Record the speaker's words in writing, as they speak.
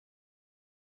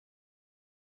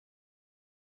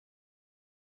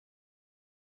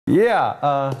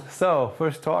So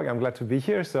first talk, I'm glad to be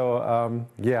here. So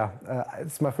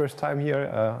it's my first time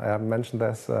here. I haven't mentioned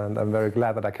this, and I'm very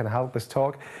glad that I can hold this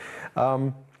talk.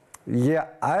 I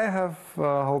have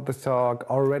held this talk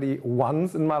already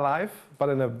once in my life, but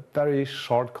in a very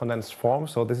short, condensed form.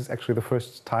 So this is actually the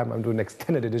first time I'm doing an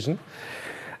extended edition.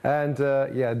 And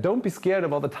don't be scared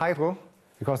about the title,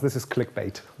 because this is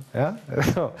clickbait. Yeah.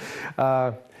 So,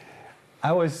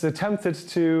 I was tempted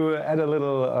to add a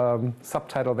little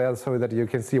subtitle there so that you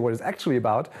can see what it's actually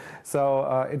about.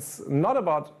 So it's not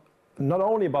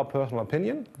only about personal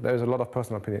opinion. There's a lot of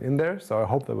personal opinion in there, so I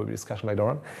hope there will be discussion later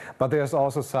on. But there's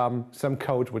also some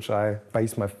code which I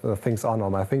base my things on, or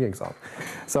my thinkings on.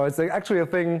 So it's actually a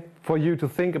thing for you to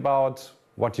think about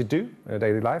what you do in your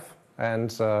daily life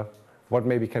and what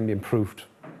maybe can be improved.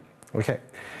 Okay.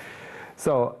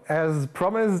 So, as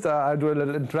promised, I'll do a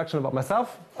little introduction about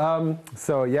myself. I'm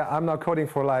now coding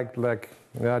for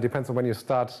depends on when you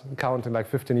start counting, like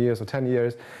 15 years or 10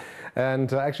 years.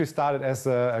 And I actually started as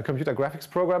a computer graphics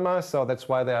programmer, so that's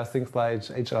why there are things like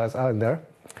HLSL in there.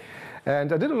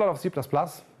 And I did a lot of C++,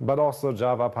 but also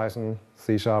Java, Python,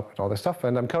 C#, and all this stuff.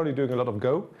 And I'm currently doing a lot of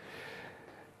Go.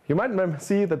 You might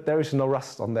see that there is no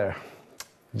Rust on there,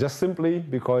 just simply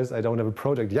because I don't have a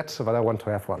project yet, but I want to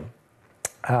have one.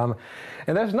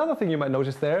 And there's another thing you might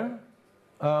notice there.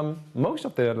 Most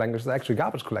of the languages are actually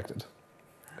garbage collected.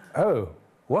 Oh,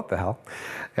 what the hell?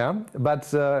 Yeah,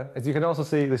 but as you can also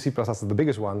see, the C++ is the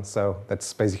biggest one, so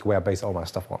that's basically where I base all my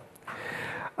stuff on.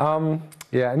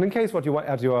 And in case if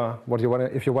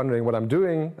you're wondering what I'm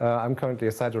doing, I'm currently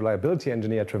a site reliability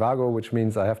engineer at Trivago, which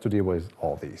means I have to deal with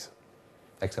all these,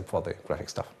 except for the graphic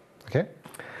stuff. Okay?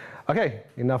 Okay,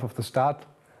 enough of the start.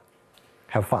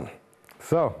 Have fun.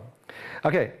 So.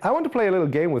 Okay, I want to play a little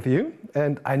game with you,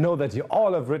 and I know that you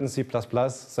all have written C++,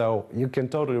 so you can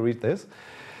totally read this.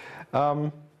 I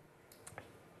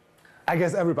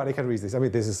guess everybody can read this. I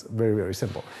mean, this is very, very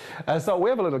simple. So we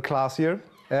have a little class here,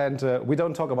 and we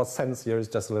don't talk about sense here, it's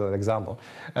just a little example.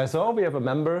 So we have a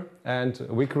member, and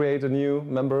we create a new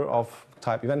member of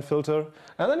type event filter,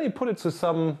 and then we put it to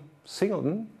some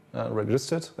singleton,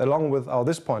 registered, along with our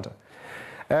this pointer.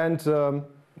 And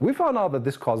we found out that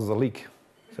this causes a leak.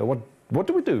 So what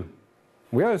do?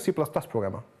 We are a C++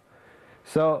 programmer.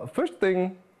 So first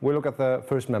thing, we look at the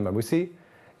first member. We see,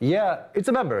 it's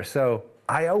a member, so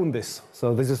I own this.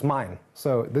 So this is mine.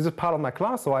 So this is part of my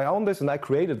class, so I own this, and I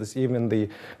created this even in the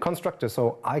constructor,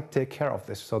 so I take care of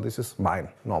this. So this is mine,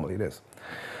 normally it is.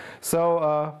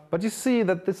 So, but you see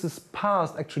that this is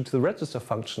passed actually to the register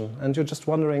function, and you're just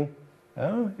wondering,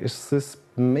 is this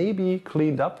maybe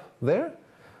cleaned up there?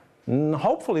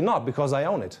 Hopefully not, because I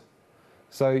own it.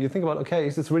 So you think about, okay,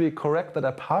 is this really correct that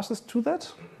I pass this to that?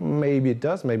 Maybe it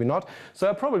does, maybe not. So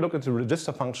I probably look at the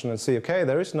register function and see, okay,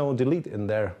 there is no delete in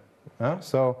there.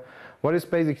 So what is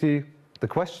basically the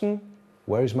question?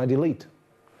 Where is my delete?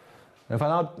 And I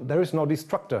find out there is no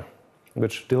destructor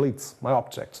which deletes my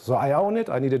object. So I own it,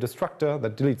 I need a destructor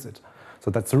that deletes it.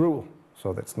 So that's the rule,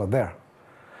 so that's not there.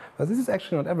 But this is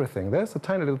actually not everything. There's a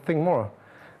tiny little thing more.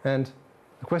 And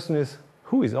the question is,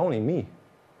 who is owning me?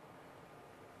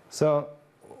 So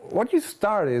what you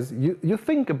start is, you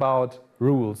think about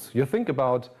rules. You think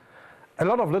about a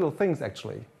lot of little things,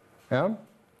 actually. Yeah?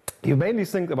 You mainly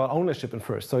think about ownership at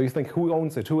first. So you think, who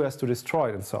owns it, who has to destroy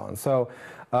it, and so on. So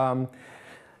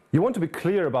you want to be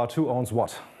clear about who owns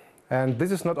what. And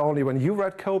this is not only when you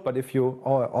write code, but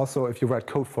also if you write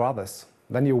code for others.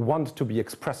 Then you want to be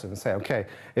expressive and say, okay,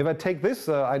 if I take this,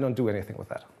 I don't do anything with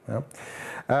that. Yeah?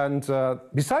 And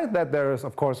besides that, there's,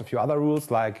 of course, a few other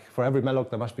rules, like for every malloc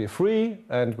there must be a free,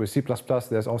 and with C++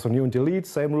 there's also new and delete,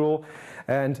 same rule.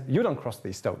 And you don't cross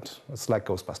these, don't. It's like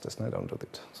Ghostbusters, no, don't do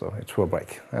it. So it will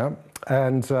break. Yeah?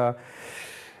 And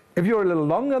if you're a little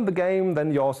longer in the game,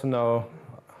 then you also know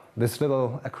this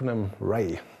little acronym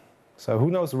RAY. So who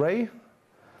knows RAY?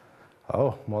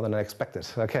 Oh, more than I expected.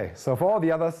 Okay, so for all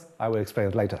the others, I will explain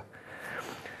it later.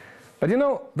 But you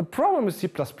know, the problem with C++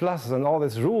 and all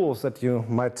these rules that you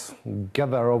might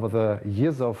gather over the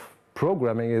years of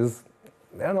programming is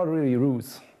they're not really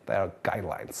rules, they are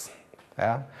guidelines.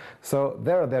 Yeah? So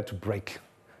they're there to break.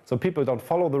 So people don't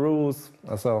follow the rules,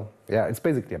 so yeah, it's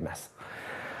basically a mess.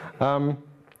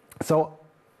 So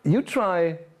you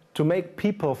try to make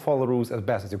people follow rules as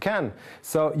best as you can.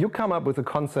 So you come up with a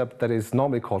concept that is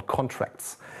normally called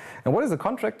contracts. And what is a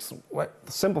contract? Well,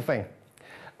 simple thing.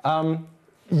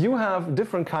 You have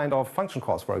different kind of function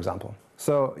calls, for example.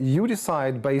 So you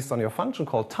decide based on your function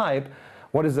call type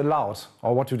what is allowed,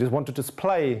 or what you just want to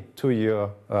display to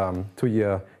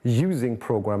your using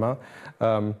programmer,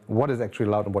 what is actually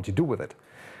allowed and what you do with it.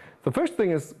 The first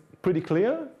thing is pretty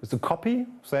clear. It's a copy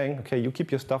saying, okay, you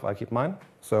keep your stuff, I keep mine.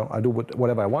 So I do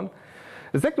whatever I want.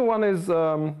 The second one is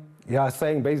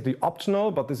saying basically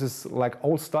optional, but this is like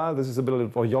old style. This is a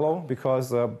bit more YOLO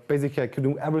because basically I can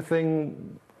do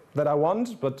everything that I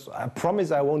want, but I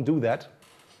promise I won't do that.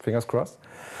 Fingers crossed.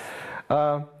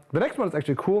 The next one is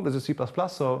actually cool. This is C++.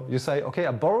 So you say, okay,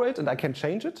 I borrow it and I can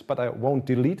change it, but I won't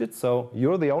delete it. So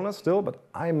you're the owner still, but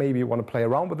I maybe want to play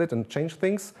around with it and change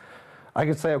things. I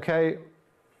can say, okay,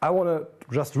 I want to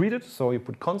just read it. So you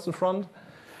put const in front.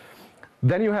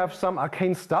 Then you have some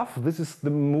arcane stuff. This is the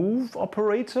move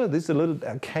operator. This is a little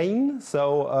arcane.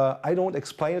 So I don't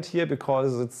explain it here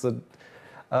because it's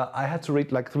I had to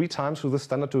read like 3 times through the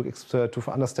standard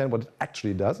to understand what it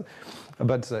actually does.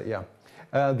 But yeah.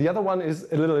 The other one is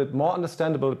a little bit more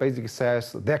understandable. It basically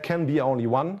says there can be only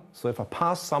one. So if I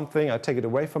pass something, I take it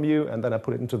away from you, and then I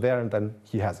put it into there, and then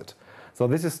he has it. So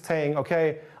this is saying,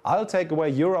 okay, I'll take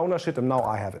away your ownership, and now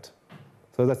I have it.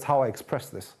 So that's how I express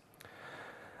this.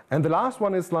 And the last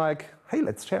one is like, hey,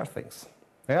 let's share things.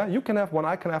 Yeah, you can have one,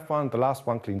 I can have one. The last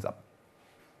one cleans up.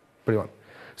 Pretty one.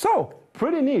 So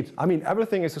pretty neat. I mean,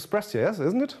 everything is expressed here, yes,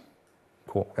 isn't it?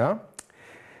 Cool. Yeah.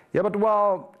 Yeah, but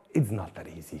well. It's not that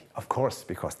easy, of course,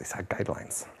 because these are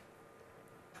guidelines.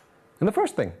 And the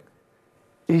first thing,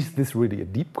 is this really a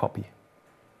deep copy?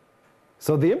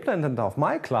 So the implementor of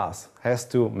my class has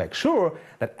to make sure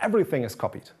that everything is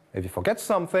copied. If you forget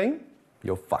something,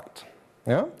 you're fucked.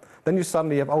 Yeah? Then you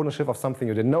suddenly have ownership of something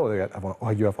you didn't know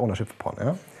you have ownership upon.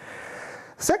 Yeah?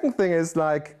 Second thing is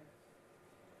like,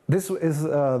 this is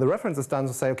the reference is done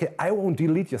to say, okay, I won't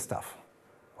delete your stuff.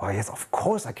 Oh yes, of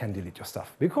course I can delete your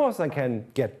stuff, because I can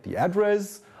get the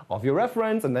address of your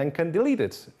reference and then can delete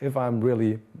it if I'm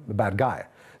really a bad guy.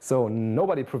 So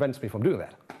nobody prevents me from doing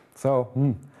that. So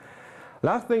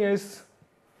last thing is,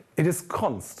 it is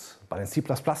const, but in C++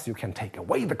 you can take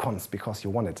away the const because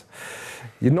you want it.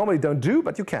 You normally don't do,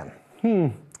 but you can.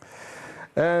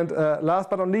 And last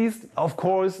but not least, of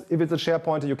course, if it's a share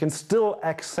pointer, you can still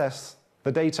access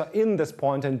the data in this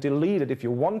point and delete it if you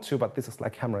want to, but this is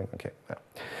like hammering. Okay, yeah.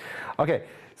 Okay,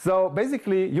 so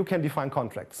basically you can define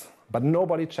contracts, but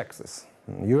nobody checks this.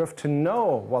 You have to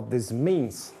know what this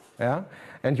means, yeah?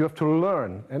 And you have to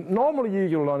learn. And normally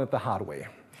you learn it the hard way.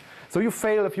 So you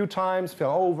fail a few times,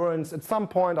 fail over, and at some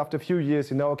point after a few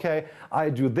years you know, okay, I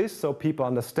do this so people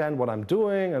understand what I'm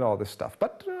doing and all this stuff.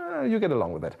 But you get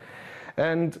along with it.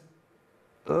 And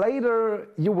later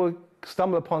you will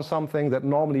stumble upon something that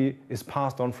normally is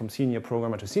passed on from senior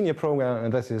programmer to senior programmer,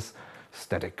 and this is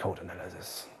static code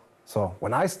analysis. So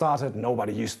when I started,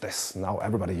 nobody used this. Now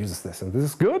everybody uses this, and this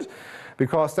is good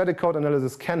because static code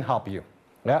analysis can help you.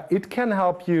 Yeah, it can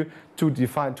help you to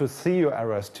define, to see your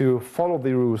errors, to follow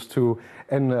the rules, to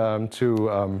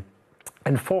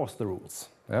enforce the rules.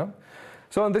 Yeah.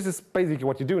 So and this is basically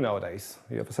what you do nowadays.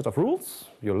 You have a set of rules,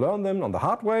 you learn them on the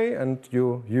hard way, and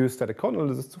you use static code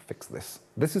analysis to fix this.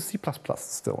 This is C++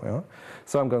 still, yeah?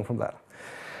 So I'm going from that.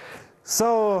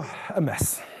 So a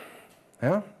mess,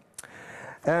 yeah?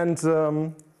 And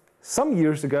some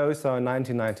years ago, so in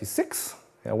 1996,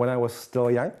 yeah, when I was still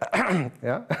young,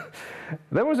 yeah,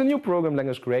 there was a new program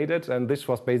language created, and this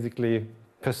was basically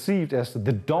perceived as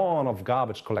the dawn of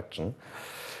garbage collection.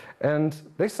 And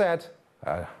they said,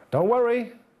 don't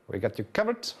worry, we got you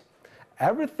covered.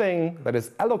 Everything that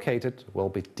is allocated will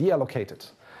be deallocated.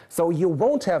 So you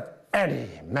won't have any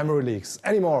memory leaks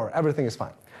anymore. Everything is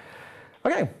fine.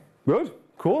 Okay, good,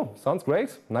 cool, sounds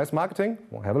great. Nice marketing.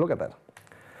 We'll have a look at that.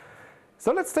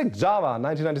 So let's take Java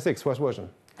 1996, first version.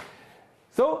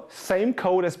 So same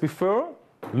code as before,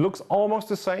 looks almost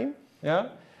the same. Yeah,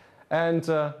 and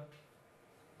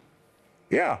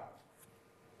yeah,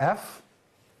 F,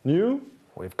 new.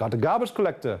 We've got a garbage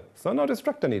collector, so no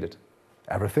destructor needed.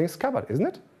 Everything's covered, isn't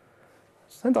it?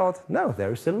 Turns out, no,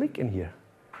 there is a leak in here.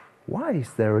 Why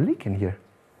is there a leak in here?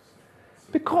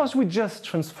 Because we just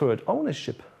transferred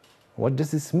ownership. What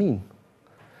does this mean?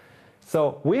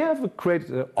 So we have created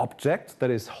an object that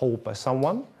is held by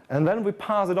someone, and then we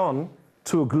pass it on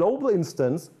to a global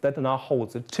instance that now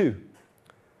holds it too.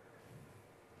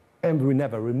 And we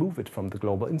never remove it from the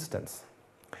global instance.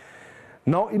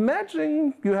 Now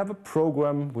imagine you have a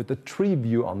program with a tree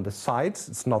view on the side.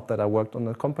 It's not that I worked on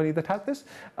a company that had this.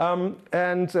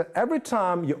 And every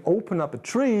time you open up a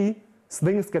tree,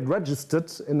 things get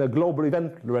registered in a global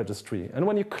event registry. And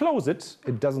when you close it,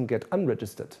 it doesn't get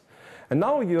unregistered. And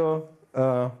now your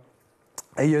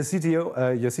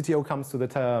CTO comes to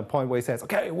the point where he says,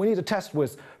 okay, we need a test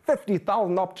with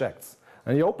 50,000 objects.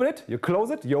 And you open it, you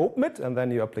close it, you open it, and then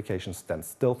your application stands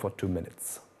still for 2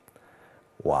 minutes.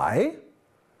 Why?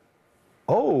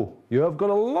 Oh, you have got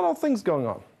a lot of things going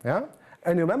on, yeah?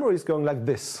 And your memory is going like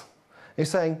this. He's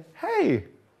saying, hey,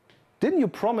 didn't you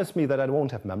promise me that I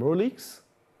won't have memory leaks?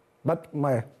 But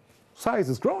my size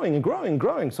is growing and growing and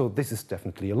growing, so this is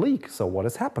definitely a leak. So what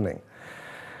is happening?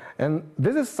 And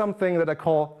this is something that I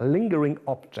call lingering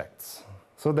objects.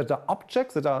 So that are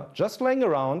objects that are just laying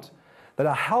around, that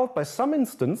are held by some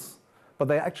instance, but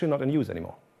they're actually not in use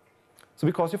anymore. So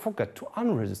because you forget to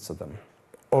unregister them,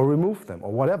 or remove them,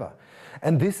 or whatever.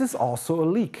 And this is also a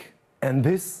leak. And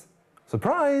this,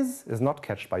 surprise, is not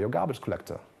catched by your garbage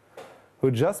collector, who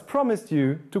just promised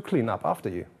you to clean up after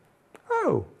you.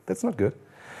 Oh, that's not good.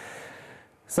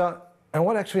 So, and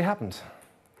what actually happened?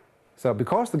 So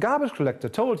because the garbage collector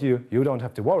told you, you don't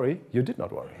have to worry, you did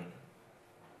not worry.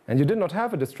 And you did not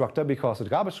have a destructor because the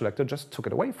garbage collector just took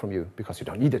it away from you because you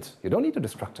don't need it. You don't need a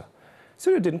destructor. So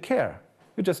you didn't care.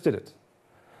 You just did it.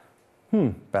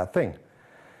 Bad thing.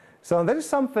 So that is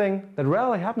something that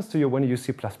rarely happens to you when you use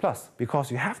C++,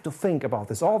 because you have to think about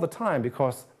this all the time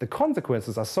because the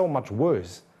consequences are so much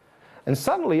worse. And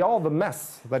suddenly all the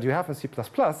mess that you have in C++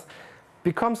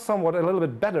 becomes somewhat a little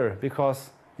bit better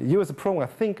because you as a programmer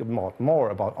think more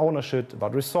about ownership,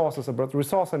 about resources, about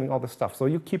resource handling, all this stuff. So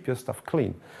you keep your stuff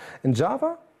clean. In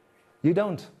Java, you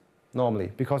don't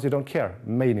normally because you don't care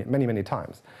many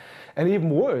times. And even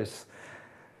worse,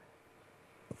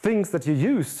 things that you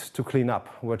used to clean up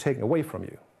were taken away from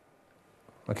you.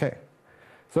 Okay,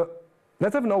 so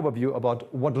let's have an overview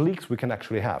about what leaks we can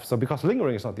actually have. So because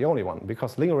lingering is not the only one,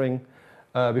 because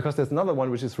there's another one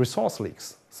which is resource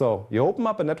leaks. So you open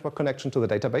up a network connection to the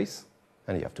database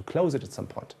and you have to close it at some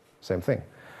point. Same thing.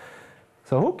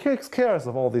 So who takes care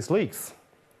of all these leaks?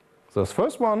 So this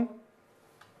first one,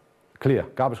 clear,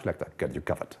 garbage collector, get you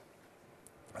covered.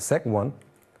 The second one,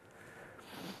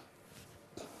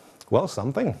 well,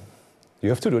 something. You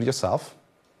have to do it yourself.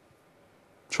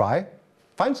 Try.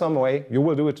 Find some way. You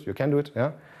will do it. You can do it.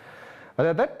 Yeah? But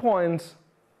at that point,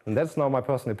 and that's now my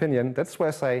personal opinion, that's where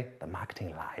I say the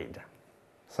marketing lied.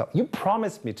 So you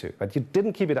promised me to, but you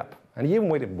didn't keep it up. And you even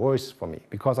made it worse for me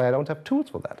because I don't have tools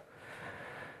for that.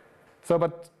 So,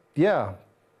 but yeah,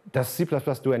 does C++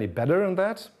 do any better on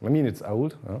that? I mean, it's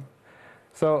old. Huh?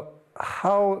 So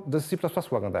how does C++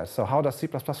 work on that? So how does C++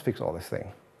 fix all this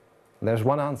thing? There's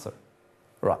one answer,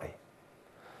 Ray.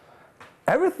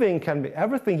 Everything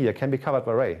here can be covered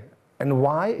by Ray. And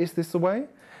why is this the way?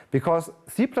 Because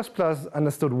C++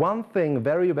 understood one thing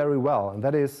very well, and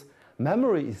that is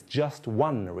memory is just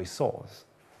one resource.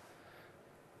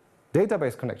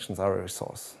 Database connections are a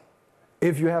resource.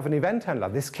 If you have an event handler,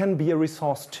 this can be a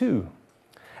resource too.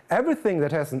 Everything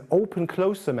that has an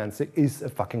open-close semantic is a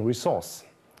fucking resource.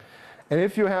 And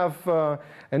if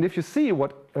you see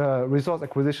what resource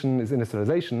acquisition is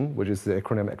initialization, which is the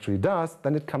acronym actually does,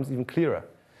 then it comes even clearer.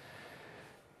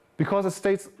 Because it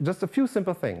states just a few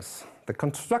simple things. The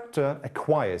constructor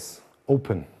acquires,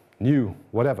 open, new,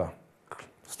 whatever,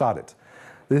 started.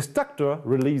 The destructor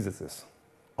releases this.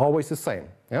 Always the same.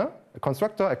 Yeah? The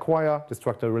constructor, acquire,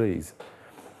 destructor, release.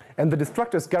 And the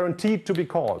destructor is guaranteed to be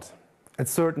called at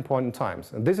certain point in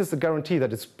times. And this is a guarantee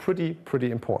that is pretty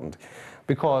important.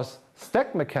 Because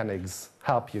stack mechanics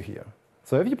help you here.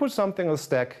 So if you put something on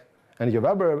stack and your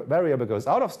variable goes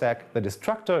out of stack, the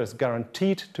destructor is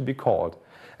guaranteed to be called.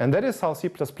 And that is how C++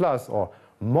 or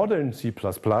modern C++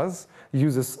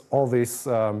 uses all this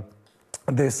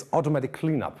automatic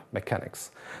cleanup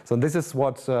mechanics. So this is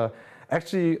what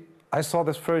actually I saw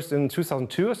this first in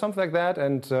 2002 or something like that.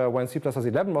 And when C++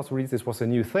 11 was released, this was a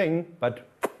new thing. But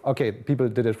OK, people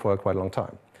did it for quite a long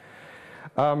time.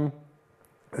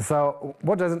 So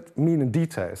what does it mean in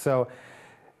detail? So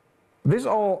this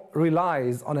all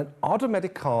relies on an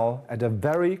automatic call at a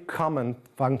very common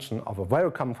function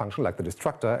like the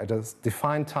destructor at a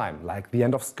defined time, like the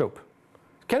end of scope.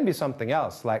 It can be something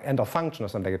else, like end of function or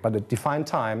something, but a defined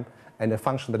time and a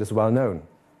function that is well known,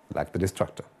 like the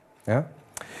destructor. Yeah?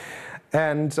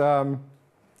 And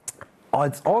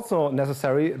it's also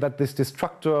necessary that this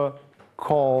destructor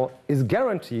call is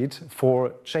guaranteed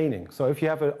for chaining. So if you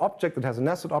have an object that has a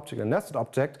nested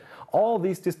object, all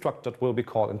these destructors will be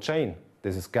called in chain.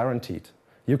 This is guaranteed.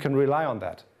 You can rely on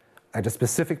that at a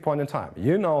specific point in time.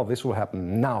 You know this will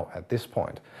happen now at this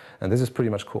point. And this is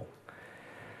pretty much cool.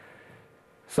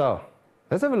 So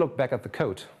let's have a look back at the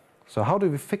code. So how do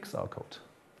we fix our code?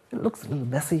 It looks a little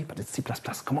messy, but it's C++.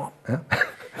 Come on. Yeah?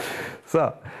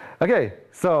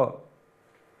 So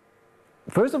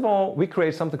first of all, we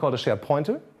create something called a shared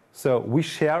pointer. So we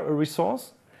share a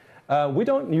resource. We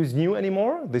don't use new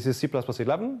anymore. This is C++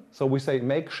 11. So we say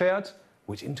make shared,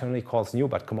 which internally calls new,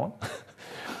 but come on.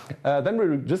 Then we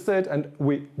register it, and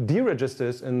we deregister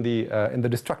it in the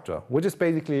destructor, which is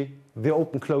basically the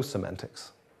open-close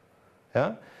semantics.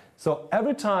 Yeah? So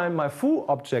every time my foo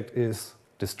object is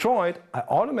destroyed, I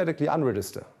automatically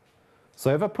unregister.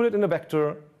 So if I put it in a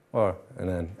vector or in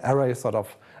an array sort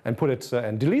of, and put it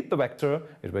and delete the vector,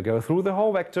 it will go through the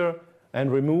whole vector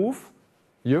and remove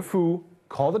your foo,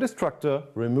 call the destructor,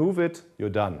 remove it, you're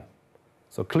done.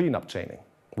 So cleanup chaining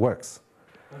works.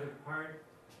 But apart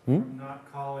from not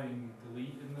calling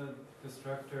delete in the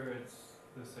destructor, it's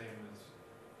the same as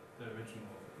the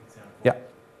original example. Yeah.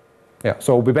 Yeah,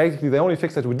 so we basically, the only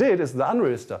fix that we did is the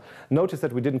unregister. Notice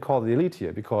that we didn't call the delete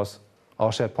here because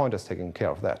our shared pointer is taking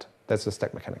care of that. That's the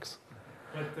stack mechanics.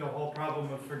 But the whole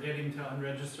problem of forgetting to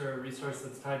unregister a resource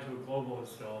that's tied to a global is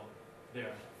still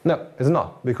there. No, it's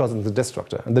not, because it's the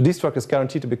destructor. And the destructor is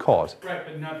guaranteed to be called. Right,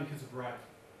 but not because of right.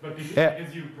 But because,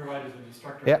 because you provided a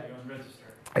destructor yeah. that you unregister.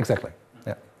 Exactly,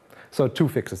 yeah. So 2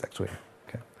 fixes actually.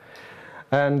 Okay.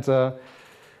 And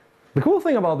the cool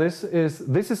thing about this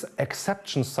is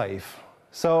exception safe.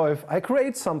 So if I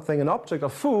create something, an object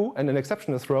of foo, and an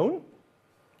exception is thrown,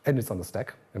 and it's on the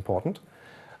stack, important,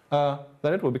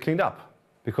 then it will be cleaned up,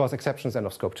 because exception is end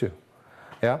of scope too.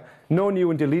 Yeah? No new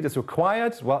and delete is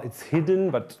required. Well, it's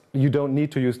hidden, but you don't need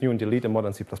to use new and delete in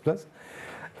modern C++.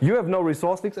 You have no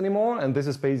resource leaks anymore, and this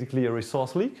is basically a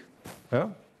resource leak. Yeah?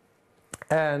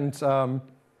 And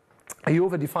you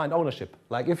have a defined ownership.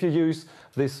 Like if you use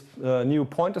this new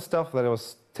pointer stuff that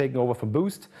was taken over from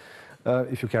Boost,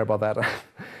 if you care about that,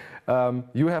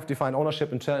 you have defined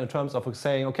ownership in terms of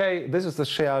saying, okay, this is the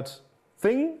shared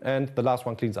thing, and the last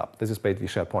one cleans up. This is basically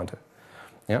shared pointer.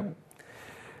 Yeah?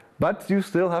 But you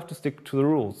still have to stick to the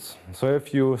rules. So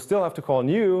if you still have to call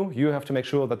new, you have to make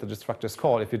sure that the destructor is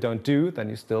called. If you don't do, then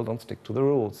you still don't stick to the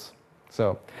rules.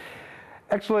 So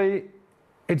actually,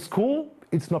 it's cool.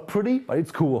 It's not pretty, but it's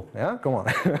cool. Yeah, come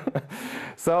on.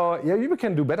 So yeah, you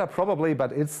can do better probably,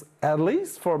 but it's at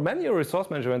least for manual resource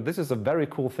management, this is a very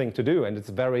cool thing to do, and it's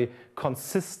very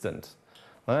consistent.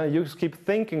 You just keep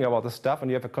thinking about the stuff, and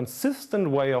you have a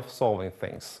consistent way of solving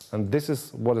things. And this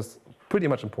is what is pretty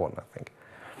much important, I think.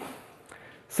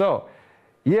 So,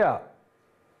 yeah.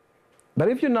 But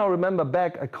if you now remember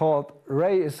back, I called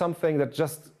array is something that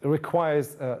just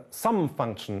requires some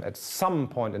function at some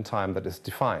point in time that is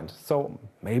defined. So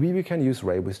maybe we can use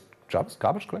array with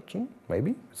garbage collection.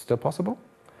 Maybe it's still possible.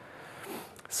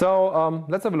 So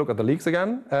let's have a look at the leaks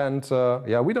again. And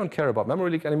yeah, we don't care about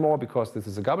memory leak anymore because this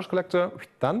is a garbage collector,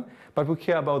 done. But we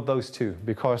care about those two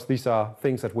because these are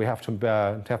things that we have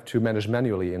to manage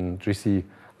manually in GC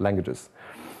languages.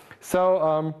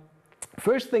 So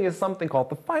first thing is something called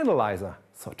the finalizer.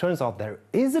 So it turns out there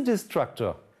is a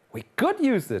destructor. We could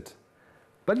use it,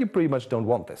 but you pretty much don't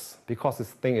want this because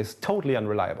this thing is totally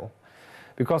unreliable.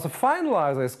 Because the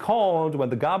finalizer is called when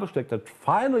the garbage collector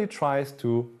finally tries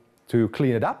to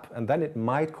clean it up, and then it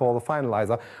might call the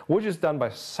finalizer, which is done by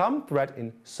some thread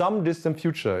in some distant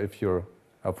future if you're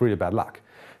of really bad luck.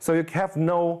 So you have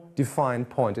no defined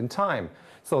point in time.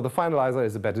 So the finalizer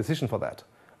is a bad decision for that.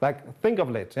 Like, think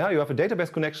of it, yeah? You have a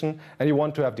database connection and you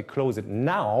want to have to close it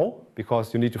now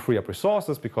because you need to free up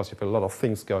resources because you have a lot of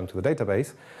things going to the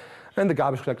database. And the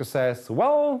garbage collector says,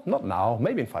 well, not now,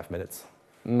 maybe in 5 minutes.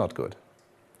 Not good.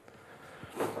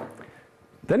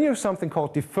 Then you have something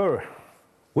called defer,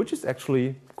 which is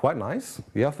actually quite nice.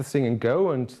 You have this thing in Go,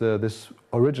 and this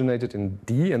originated in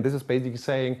D, and this is basically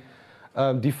saying,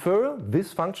 defer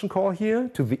this function call here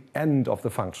to the end of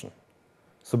the function.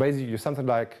 So basically, you something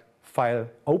like file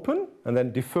open, and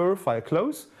then defer file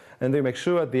close, and they make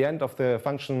sure at the end of the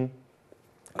function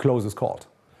close is called.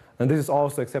 And this is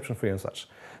also exception free and such.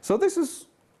 So this is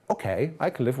okay, I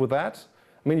can live with that.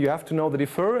 I mean, you have to know the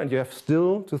defer, and you have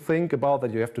still to think about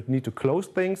that you have to need to close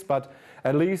things, but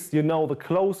at least you know the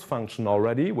close function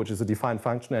already, which is a defined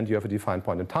function, and you have a defined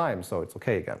point in time, so it's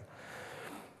okay again.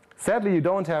 Sadly, you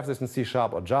don't have this in C#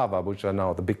 or Java, which are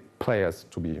now the big players,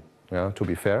 to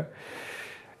be fair.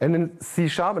 And in C#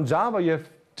 and Java, you have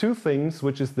two things,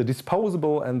 which is the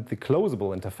disposable and the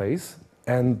closable interface.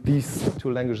 And these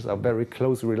two languages are very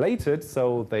closely related,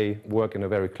 so they work in a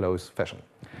very close fashion.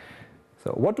 So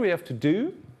what do we have to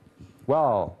do?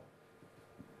 Well,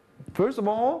 first of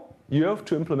all, you have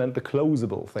to implement the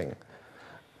closable thing,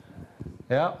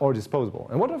 yeah, or disposable.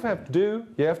 And what do you have to do?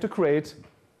 You have to create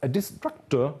a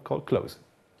destructor called close.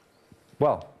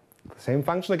 Well, the same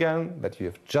function again that you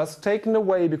have just taken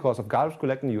away because of garbage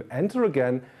collecting, you enter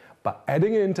again by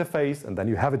adding an interface, and then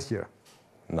you have it here.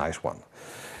 Nice one.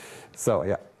 So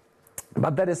yeah,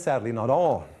 but that is sadly not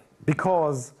all,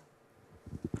 because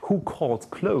who calls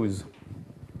close?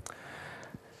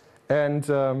 And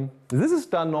this is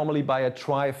done normally by a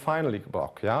try finally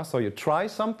block. Yeah, so you try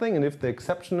something, and if the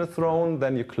exception is thrown,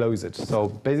 then you close it. So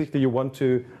basically, you want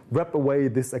to wrap away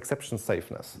this exception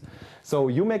safeness. So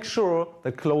you make sure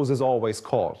that close is always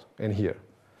called in here.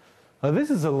 Now this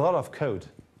is a lot of code.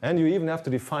 And you even have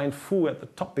to define foo at the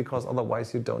top because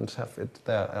otherwise you don't have it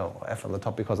there. Oh, f on the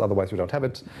top because otherwise you don't have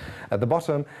it at the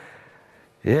bottom.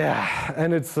 Yeah,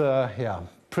 and it's yeah,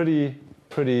 pretty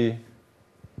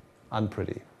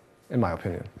unpretty, in my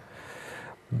opinion.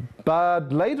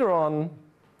 But later on,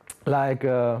 like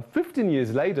 15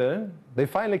 years later, they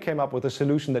finally came up with a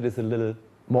solution that is a little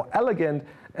more elegant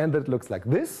and that looks like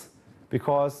this,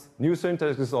 because new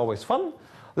syntax is always fun.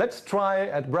 Let's try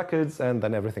at brackets and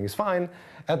then everything is fine.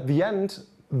 At the end,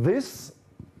 this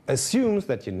assumes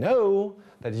that you know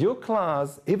that your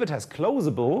class, if it has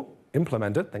closable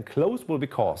implemented, then close will be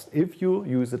caused if you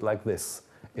use it like this.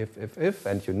 If,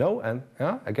 and you know, and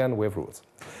yeah, again, we have rules.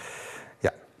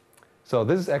 Yeah. So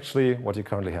this is actually what you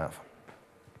currently have.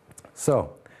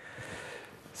 So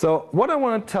what I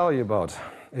want to tell you about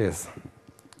is,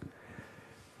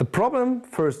 the problem,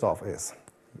 first off, is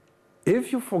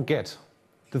if you forget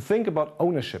to think about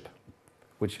ownership,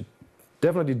 which you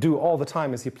definitely do all the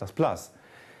time in C++,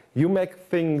 you make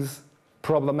things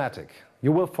problematic.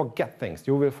 You will forget things.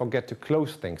 You will forget to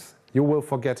close things. You will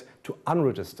forget to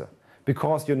unregister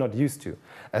because you're not used to.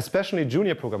 Especially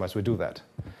junior programmers will do that.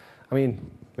 I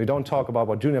mean, we don't talk about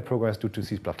what junior programmers do to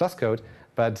C++ code,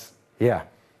 but yeah.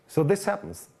 So this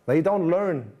happens. They don't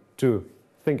learn to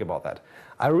think about that.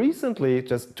 I recently,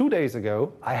 just 2 days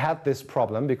ago, I had this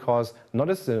problem because not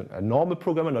as a normal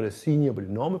programmer, not a senior, but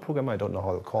a normal programmer, I don't know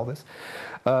how to call this,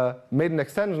 made an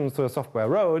extension to the software I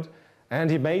wrote, and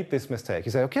he made this mistake.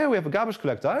 He said, okay, we have a garbage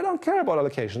collector. I don't care about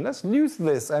allocation. Let's use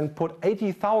this and put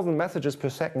 80,000 messages per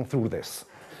second through this.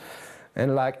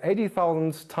 And like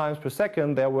 80,000 times per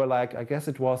second, there were like, I guess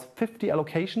it was 50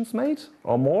 allocations made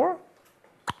or more.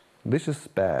 This is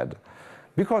bad.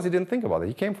 Because he didn't think about it.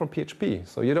 He came from PHP,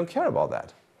 so you don't care about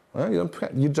that.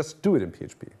 You just do it in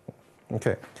PHP.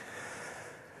 Okay.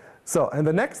 So, and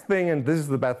the next thing, and this is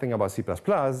the bad thing about C++,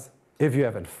 if you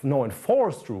have no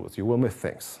enforced rules, you will miss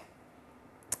things.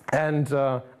 And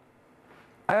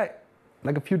like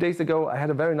a few days ago, I had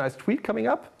a very nice tweet coming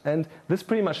up, and this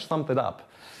pretty much summed it up.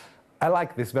 I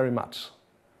like this very much.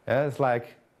 Yeah, it's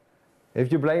like, if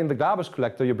you blame the garbage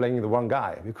collector, you're blaming the wrong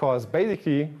guy. Because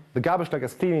basically, the garbage collector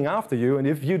is cleaning after you, and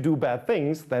if you do bad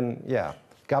things, then yeah,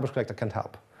 garbage collector can't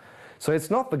help. So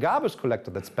it's not the garbage collector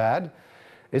that's bad,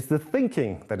 it's the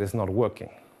thinking that is not working.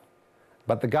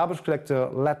 But the garbage collector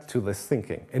led to this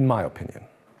thinking, in my opinion.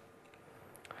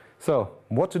 So,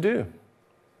 what to do?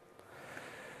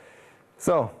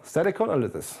 So, static code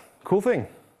analysis, cool thing,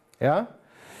 yeah?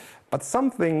 But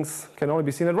some things can only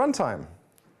be seen at runtime.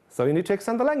 So you need to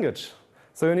extend the language.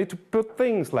 So you need to put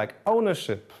things like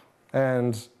ownership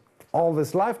and all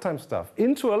this lifetime stuff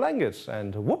into a language.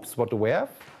 And whoops, what do we have?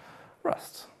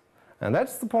 Rust. And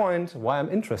that's the point why I'm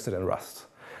interested in Rust.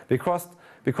 Because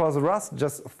Rust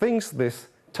just thinks this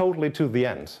totally to the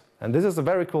end. And this is a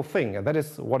very cool thing. And that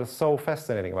is what is so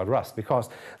fascinating about Rust. Because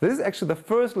this is actually the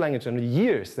first language in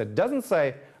years that doesn't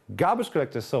say garbage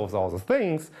collector solves all the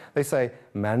things. They say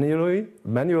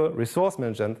manual resource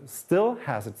management still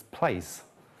has its place.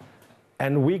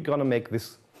 And we're going to make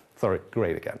this,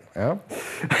 great again. Yeah?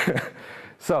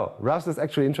 So Rust is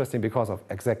actually interesting because of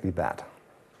exactly that.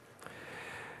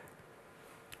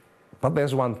 But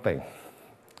there's one thing,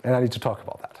 and I need to talk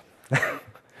about that.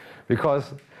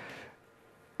 Because,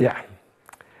 yeah,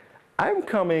 I'm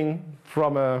coming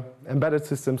from an embedded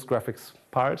systems graphics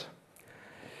part.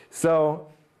 So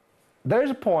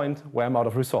there's a point where I'm out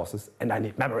of resources and I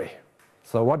need memory.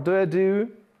 So what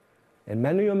do? In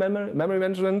manual memory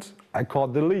management, I call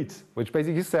delete, which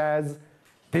basically says,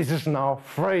 this is now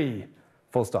free,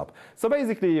 full stop. So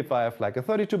basically, if I have like a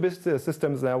 32-bit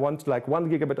system and I want like 1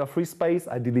 GB of free space,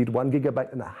 I delete 1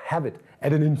 GB and I have it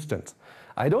at an instant.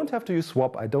 I don't have to use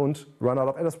swap, I don't run out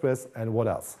of Express, and what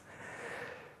else?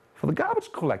 For the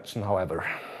garbage collection, however,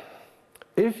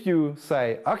 if you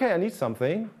say, okay, I need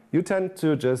something, you tend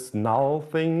to just null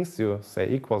things. You say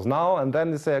equals null, and then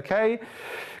you say, okay,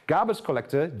 garbage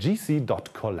collector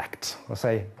gc.collect. Or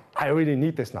say, I really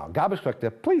need this now. Garbage collector,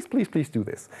 please, please, please do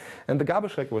this. And the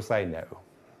garbage collector will say, no,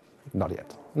 not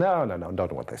yet. No,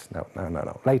 don't want this. No,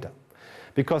 later.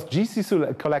 Because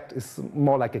gc.collect is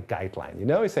more like a guideline. You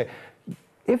know, you say,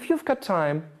 if you've got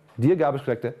time, dear garbage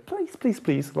collector, please, please,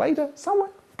 please, later,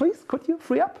 somewhere, please, could you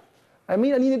free up? I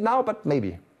mean, I need it now, but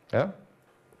maybe. Yeah?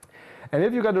 And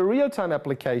if you've got a real-time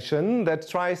application that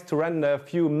tries to render a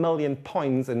few million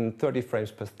points in 30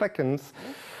 frames per second,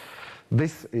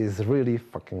 this is really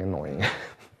fucking annoying.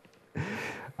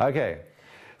 Okay,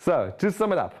 so to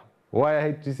sum it up, why I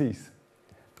hate GCs.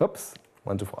 Oops,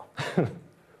 1 to 4.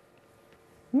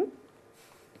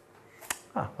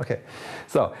 Okay.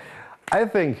 So I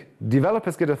think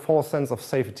developers get a false sense of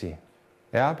safety.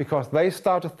 Yeah, because they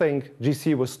start to think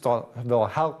GC will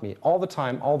help me all the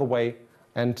time, all the way,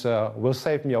 and will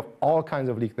save me of all kinds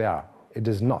of leaks there are. It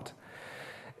is not.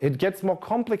 It gets more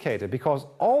complicated because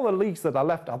all the leaks that are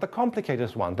left are the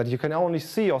complicated ones that you can only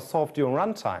see or solve during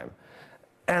runtime.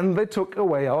 And they took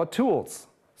away our tools.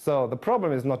 So the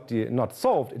problem is not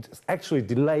solved, it's actually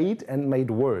delayed and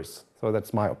made worse. So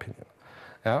that's my opinion.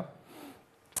 Yeah?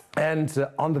 And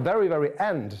on the very, very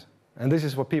end, and this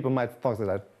is what people might think that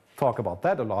I talk about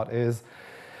that a lot, is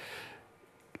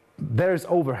there's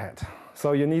overhead.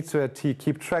 So you need to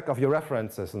keep track of your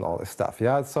references and all this stuff.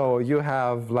 Yeah. So you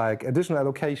have like additional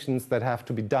allocations that have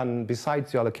to be done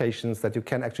besides your allocations that you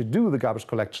can actually do the garbage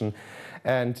collection,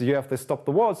 and you have the stop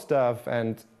the wall stuff,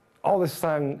 and all this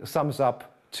sums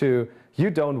up to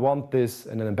you don't want this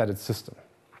in an embedded system.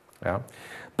 Yeah.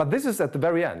 But this is at the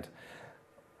very end.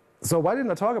 So why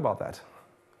didn't I talk about that?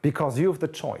 Because you have the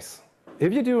choice.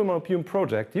 If you do a Monopium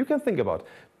project, you can think about,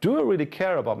 do I really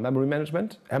care about memory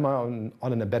management? Am I on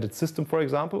an embedded system, for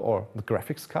example, or the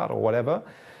graphics card or whatever?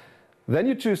 Then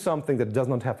you choose something that does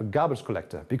not have a garbage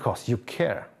collector because you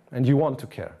care and you want to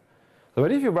care. So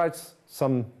but if you write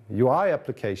some UI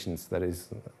applications that is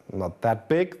not that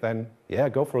big, then yeah,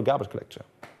 go for a garbage collector.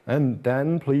 And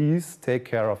then please take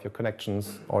care of your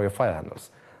connections or your file handlers.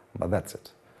 But that's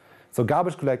it. So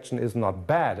garbage collection is not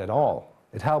bad at all.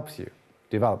 It helps you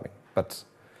developing, but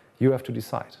you have to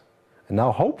decide. And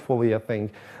now hopefully I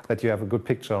think that you have a good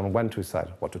picture on when to decide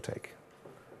what to take.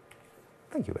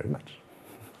 Thank you very much.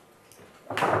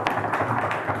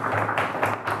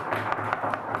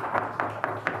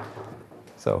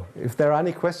 So if there are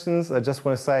any questions, I just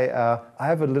want to say I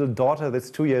have a little daughter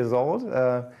that's 2 years old.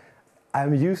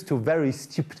 I'm used to very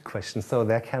stupid questions, so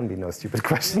there can be no stupid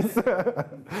questions.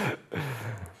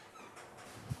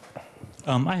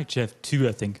 I actually have two,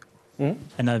 I think.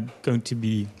 And I'm going to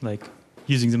be like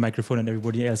using the microphone, and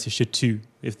everybody else should too,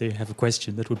 if they have a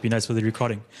question. That would be nice for the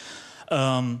recording.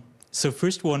 So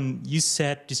first one, you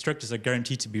said destructors are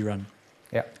guaranteed to be run.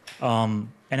 Yeah. And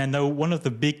I know one of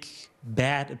the big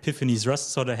bad epiphanies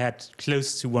Rust sort of had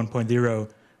close to 1.0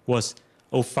 was,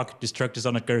 oh fuck, destructors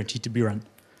are not guaranteed to be run.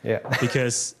 Yeah.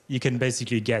 Because you can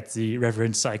basically get the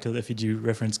reference cycle if you do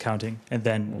reference counting and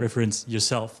then reference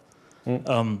yourself.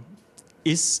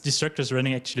 Is destructors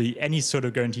running actually any sort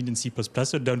of guaranteed in C++,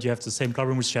 or don't you have the same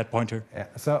problem with shared pointer? Yeah.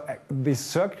 So the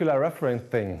circular reference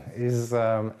thing is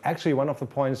actually one of the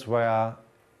points where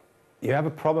you have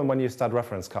a problem when you start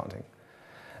reference counting.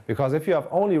 Because if you have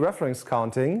only reference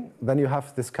counting, then you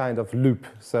have this kind of loop.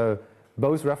 So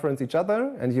both reference each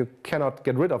other, and you cannot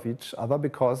get rid of each other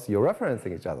because you're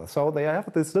referencing each other. So they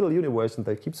have this little universe, and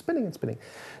they keep spinning and spinning.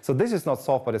 So this is not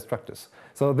solved by destructors.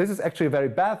 So this is actually a very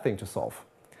bad thing to solve,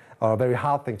 or a very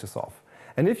hard thing to solve.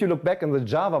 And if you look back in the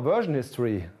Java version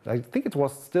history, I think it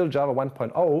was still Java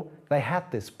 1.0, they had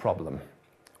this problem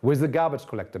with the garbage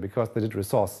collector because they did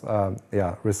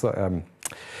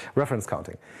reference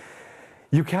counting.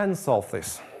 You can solve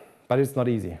this, but it's not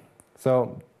easy.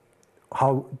 So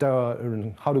how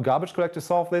do garbage collectors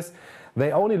solve this?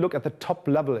 They only look at the top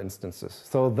level instances,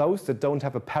 so those that don't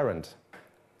have a parent,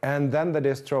 and then they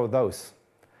destroy those.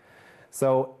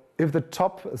 So if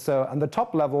on the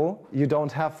top level, you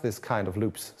don't have this kind of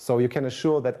loops. So you can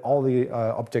assure that all the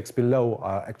objects below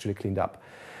are actually cleaned up.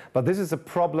 But this is a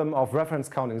problem of reference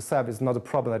counting itself. It's not a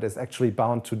problem that is actually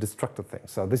bound to destructor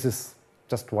things. So this is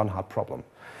just one hard problem.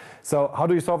 So how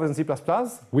do you solve it in C++?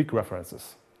 Weak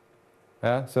references.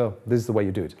 Yeah, so this is the way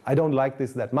you do it. I don't like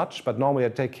this that much, but normally I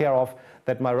take care of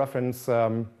that my reference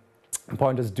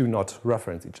pointers do not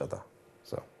reference each other.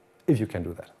 So if you can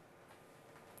do that.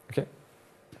 Okay?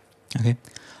 Okay.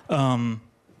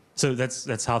 So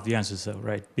that's half the answer, so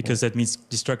right? Because that means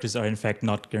destructors are in fact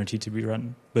not guaranteed to be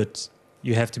run, but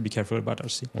you have to be careful about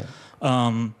RC.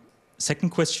 Yeah. Second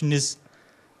question is,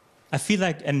 I feel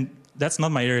like, and that's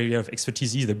not my area of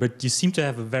expertise either, but you seem to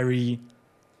have a very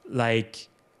like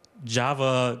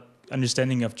Java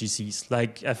understanding of GCs.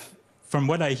 Like from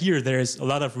what I hear, there's a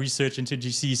lot of research into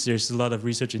GCs. There's a lot of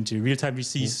research into real-time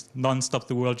GCs, non-stop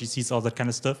the world GCs, all that kind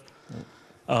of stuff.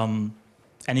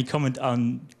 Any comment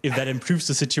on if that improves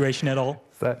the situation at all?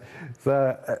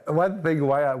 One thing,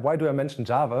 why do I mention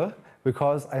Java?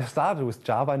 Because I started with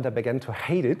Java and I began to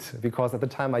hate it because at the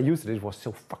time I used it, it was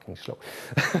so fucking slow.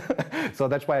 So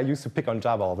that's why I used to pick on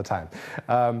Java all the time.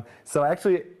 So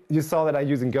actually, you saw that I'm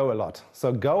using Go a lot.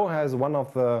 So Go has one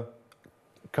of the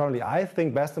currently, I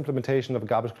think, best implementation of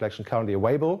garbage collection currently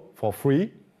available for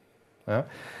free. Yeah?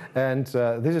 And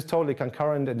this is totally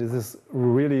concurrent, and this is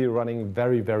really running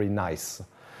very, very nice.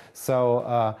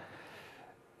 So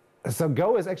So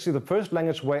Go is actually the first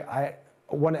language where I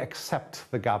want to accept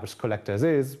the garbage collectors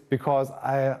is because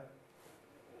I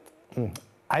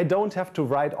don't have to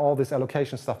write all this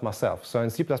allocation stuff myself. So in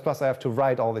C++, I have to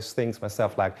write all these things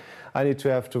myself. Like I need to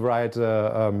have to write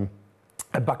a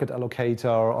bucket allocator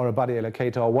or a body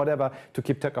allocator or whatever to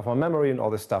keep track of my memory and all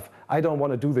this stuff. I don't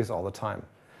want to do this all the time.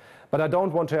 But I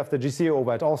don't want to have the GC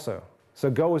overhead also. So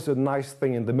Go is a nice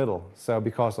thing in the middle, so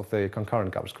because of the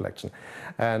concurrent garbage collection.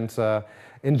 And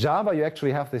in Java, you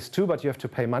actually have this too, but you have to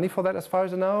pay money for that as far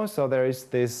as I know. So there is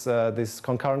this, this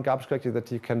concurrent garbage collector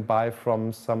that you can buy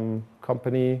from some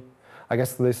company. I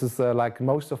guess this is like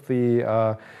most of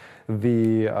the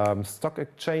stock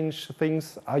exchange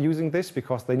things are using this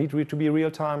because they need to be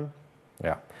real time.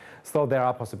 Yeah, so there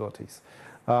are possibilities.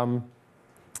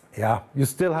 Yeah, you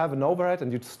still have an overhead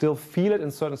and you still feel it in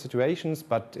certain situations,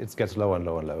 but it gets lower and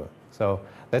lower and lower. So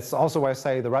that's also why I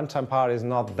say the runtime part is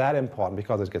not that important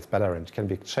because it gets better and it can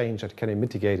be changed, it can be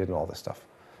mitigated and all this stuff.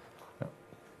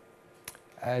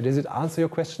 Yeah. Does it answer your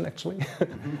question actually?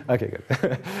 Mm-hmm. Okay, good.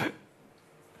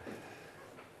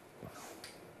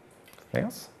 Anything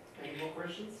else? Any more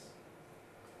questions?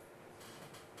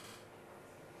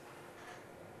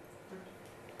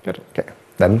 Good, okay.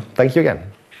 Then thank you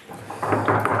again.